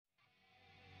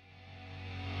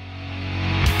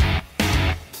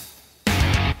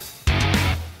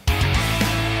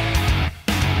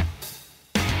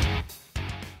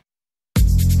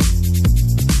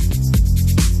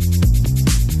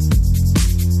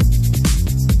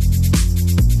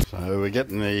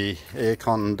getting the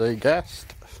aircon degassed.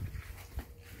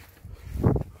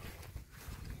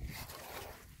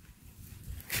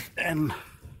 And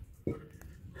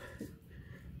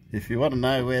if you want to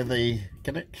know where the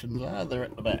connections are, they're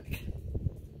at the back.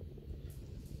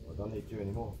 I don't need you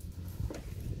anymore.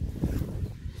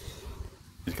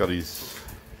 He's got his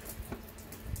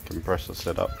compressor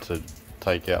set up to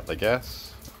take out the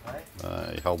gas.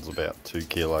 He holds about 2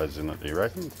 kilos in it, he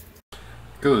reckons.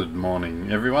 Good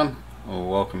morning everyone, well,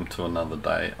 welcome to another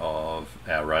day of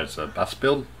our Rosa bus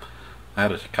build. I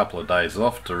had a couple of days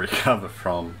off to recover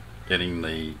from getting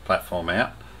the platform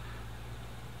out,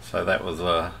 so that was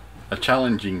a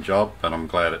challenging job, but I'm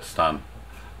glad it's done.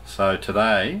 So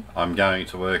today I'm going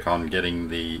to work on getting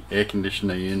the air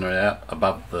conditioner unit out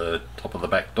above the top of the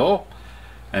back door,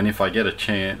 and if I get a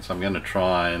chance I'm going to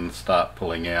try and start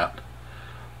pulling out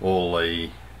all the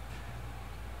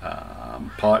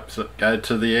pipes that go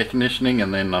to the air conditioning,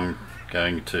 and then I'm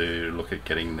going to look at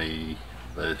getting the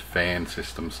fan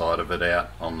system side of it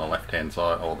out on the left hand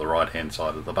side or the right hand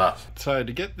side of the bus. So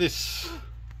to get this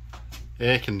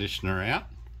air conditioner out,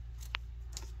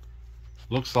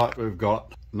 looks like we've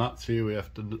got nuts here we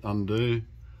have to undo,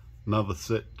 another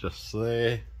set just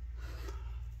there.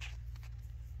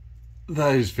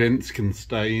 Those vents can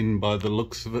stay in by the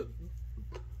looks of it.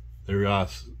 There are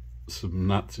some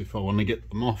nuts if I want to get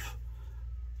them off.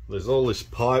 There's all this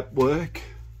pipe work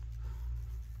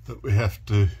that we have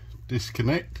to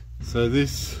disconnect. So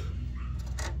this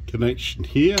connection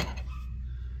here,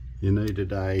 you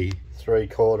needed a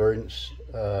 3/4 inch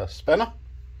spanner,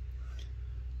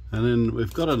 and then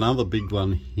we've got another big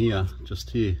one here,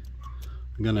 just here.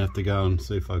 I'm going to have to go and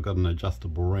see if I've got an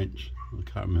adjustable wrench. I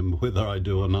can't remember whether I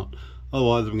do or not,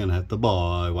 otherwise I'm going to have to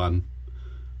buy one.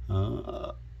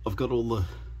 I've got all the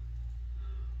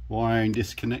wiring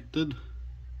disconnected,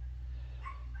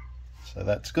 so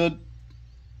that's good.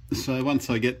 So once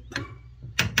I get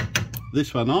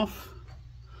this one off,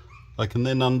 I can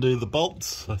then undo the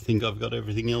bolts. I think I've got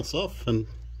everything else off and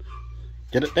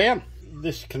get it down.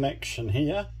 This connection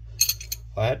here,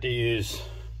 I had to use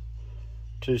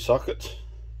 2 sockets.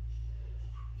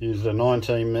 Used a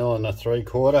 19mm and a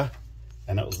 3/4,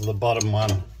 and it was the bottom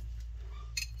one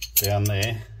down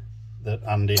there that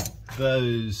undid.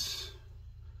 Those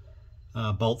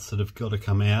bolts that have got to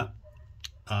come out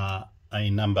are a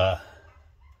number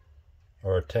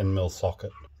or a 10mm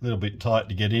socket. A little bit tight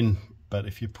to get in, but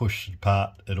if you push it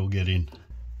apart it'll get in.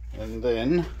 And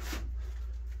then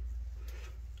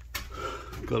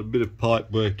got a bit of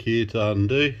pipe work here to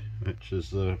undo, which is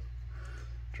the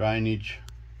drainage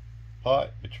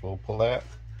pipe, which we'll pull out.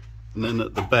 And then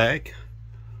at the back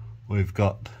we've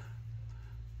got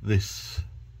this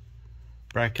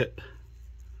bracket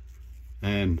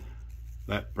and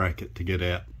that bracket to get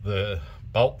out the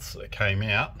bolts that came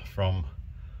out from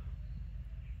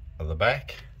the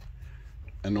back,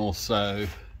 and also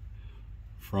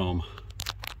from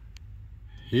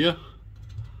here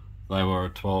they were a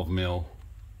 12mm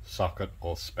socket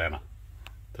or spanner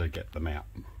to get them out.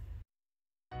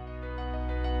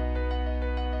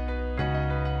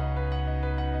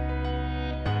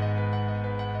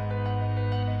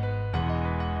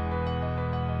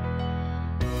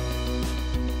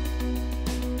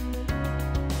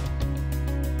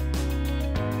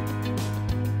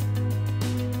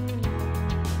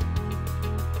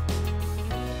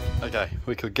 Okay,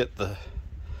 we could get the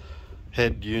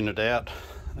head unit out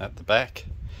at the back.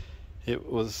 It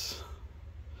was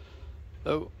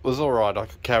alright, I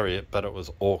could carry it, but it was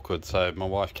awkward, so my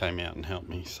wife came out and helped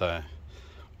me, so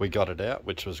we got it out,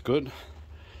 which was good.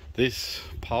 This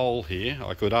pole here,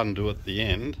 I could undo at the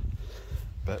end,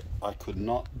 but I could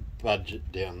not budge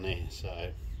it down there,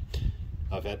 so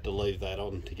I've had to leave that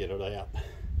on to get it out.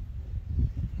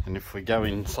 And if we go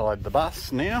inside the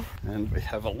bus now and we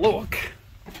have a look,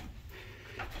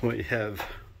 we have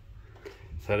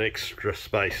that extra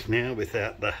space now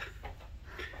without the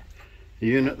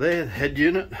unit there, the head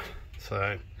unit.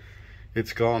 So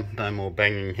it's gone, no more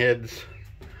banging heads.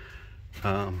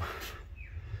 So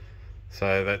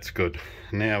that's good.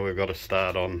 Now we've got to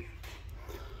start on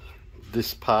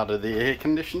this part of the air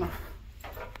conditioner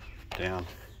down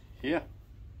here.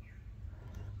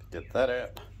 Get that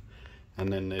out.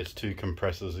 And then there's 2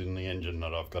 compressors in the engine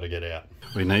that I've got to get out.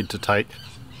 We need to take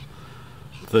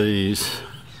these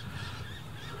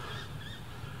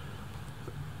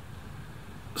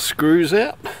screws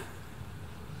out,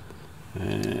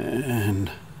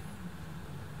 and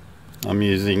I'm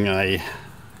using a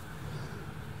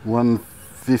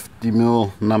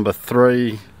 150mm number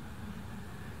 3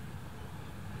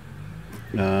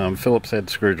 Phillips head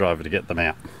screwdriver to get them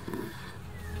out.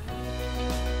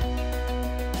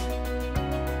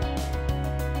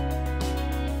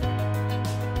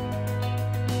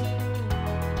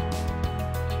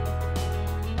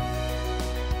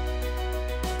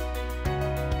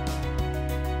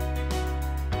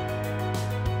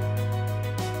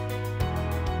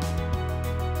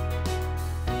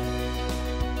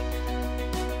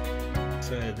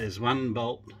 So there's one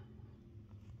bolt,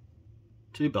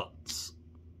 two bolts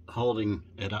holding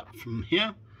it up from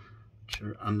here, which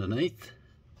are underneath.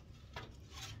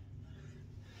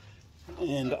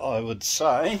 And I would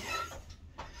say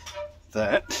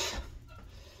that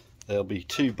there'll be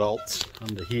two bolts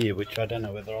under here, which I don't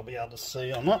know whether I'll be able to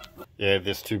see or not. Yeah,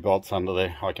 there's two bolts under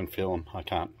there. I can feel them. I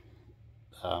can't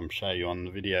show you on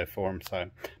the video for them, so,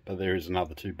 but there is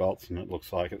another two bolts, and it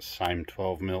looks like it's the same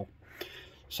 12mm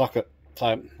socket.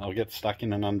 So I'll get stuck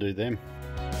in and undo them.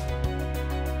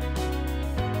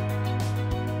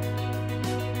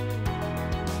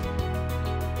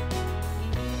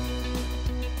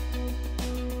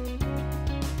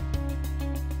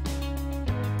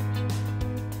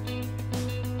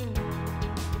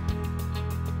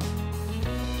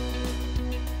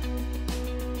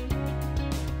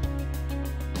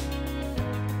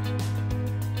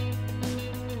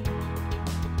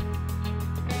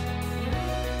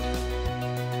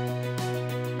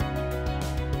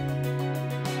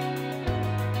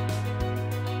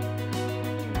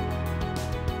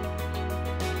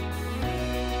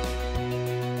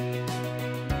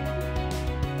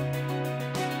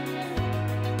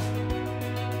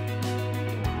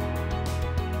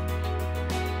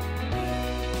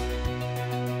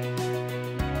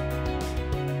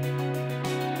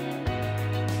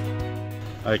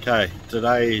 Okay,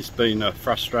 today's been a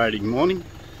frustrating morning.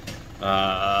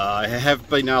 I have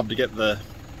been able to get the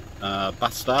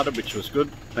bus started, which was good,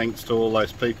 thanks to all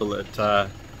those people that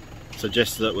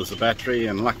suggested it was the battery,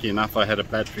 and lucky enough I had a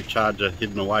battery charger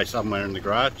hidden away somewhere in the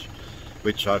garage,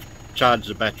 which I've charged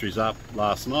the batteries up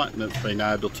last night, and it's been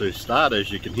able to start,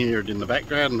 as you can hear it in the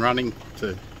background running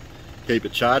to keep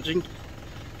it charging.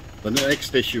 The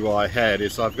next issue I had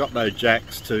is I've got no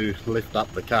jacks to lift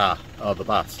up the car, or the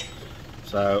bus.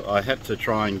 So I had to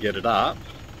try and get it up.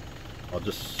 I'll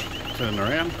just turn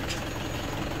around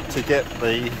to get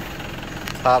the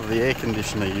part of the air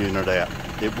conditioner unit out.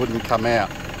 It wouldn't come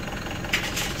out.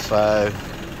 So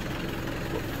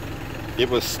it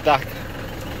was stuck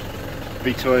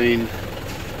between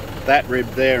that rib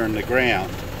there and the ground.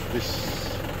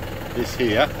 This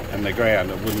here and the ground.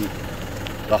 It wouldn't,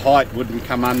 the height wouldn't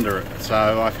come under it.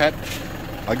 So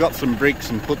I got some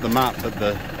bricks and put them up, but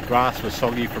the grass was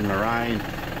soggy from the rain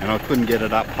and I couldn't get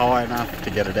it up high enough to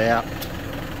get it out,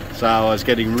 so I was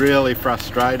getting really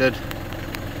frustrated.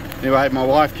 Anyway, my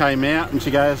wife came out and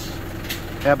she goes,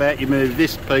 how about you move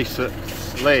this piece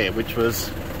that's there, which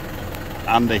was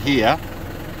under here,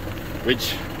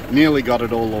 which nearly got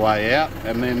it all the way out.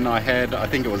 And then I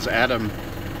think it was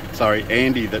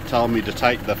Andy that told me to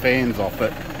take the fans off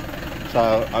it,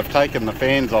 so I've taken the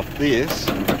fans off this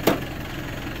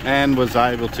and was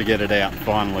able to get it out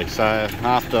finally. So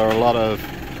after a lot of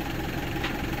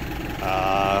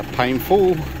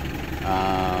painful,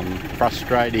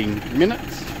 frustrating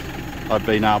minutes, I've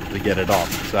been able to get it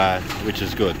off, so which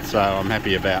is good. So I'm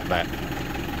happy about that.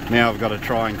 Now I've got to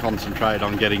try and concentrate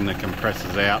on getting the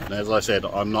compressors out. And as I said,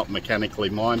 I'm not mechanically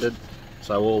minded,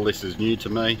 so all this is new to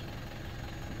me.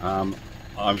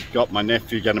 I've got my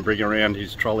nephew going to bring around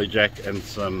his trolley jack and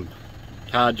some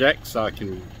car jacks, so I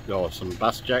can, or some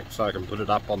bus jacks, so I can put it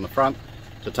up on the front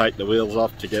to take the wheels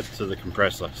off to get to the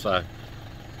compressor. So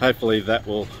hopefully that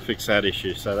will fix that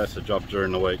issue. So that's a job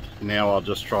during the week. Now I'll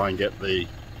just try and get the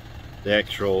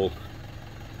actual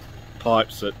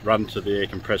pipes that run to the air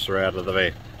compressor out of the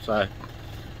van. So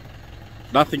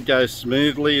nothing goes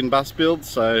smoothly in bus builds,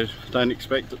 so don't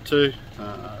expect it to.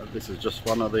 This is just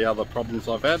one of the other problems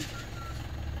I've had,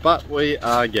 but we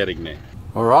are getting there.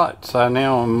 Alright, so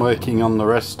now I'm working on the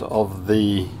rest of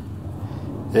the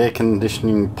air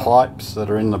conditioning pipes that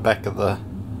are in the back of the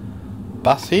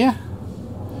bus here.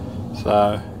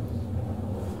 So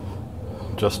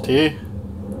just here,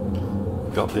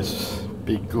 got this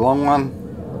big long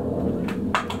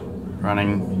one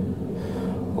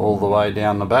running all the way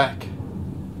down the back.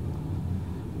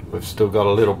 We've still got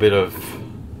a little bit of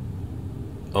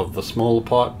the smaller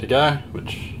pipe to go,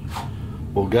 which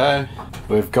will go.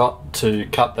 We've got to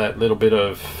cut that little bit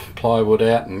of plywood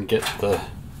out and get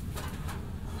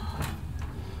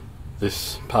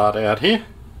this part out here.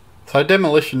 So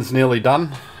demolition's nearly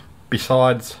done,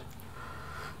 besides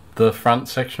the front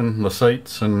section, the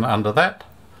seats and under that.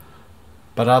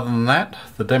 But other than that,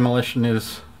 the demolition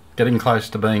is getting close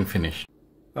to being finished.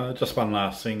 Just one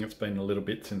last thing, it's been a little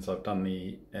bit since I've done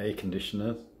the air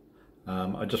conditioners.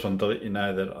 I just wanted to let you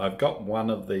know that I've got one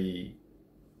of the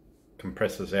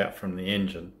compressors out from the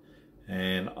engine,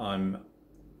 and I'm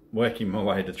working my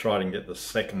way to try and get the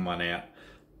second one out.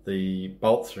 The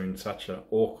bolts are in such an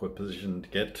awkward position to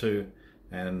get to,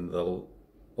 and all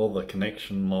the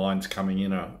connection lines coming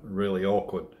in are really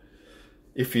awkward.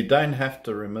 If you don't have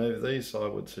to remove these, I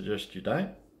would suggest you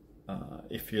don't.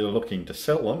 If you're looking to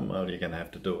sell them, well, you're going to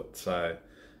have to do it. So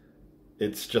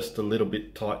it's just a little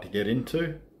bit tight to get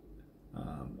into.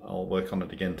 I'll work on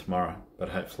it again tomorrow, but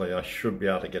hopefully I should be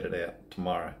able to get it out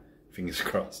tomorrow. Fingers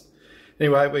crossed.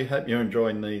 Anyway, we hope you're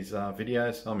enjoying these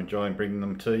videos. I'm enjoying bringing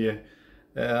them to you.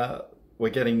 We're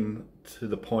getting to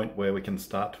the point where we can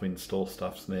start to install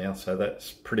stuff now, so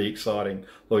that's pretty exciting.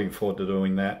 Looking forward to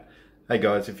doing that. Hey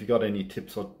guys, if you got any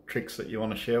tips or tricks that you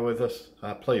want to share with us,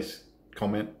 please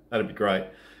comment. That'd be great.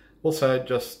 Also,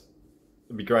 it'd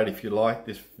be great if you like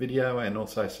this video and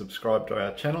also subscribe to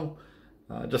our channel.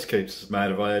 Just keeps us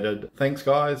motivated. Thanks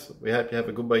guys. We hope you have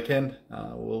a good weekend.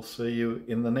 We'll see you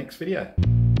in the next video.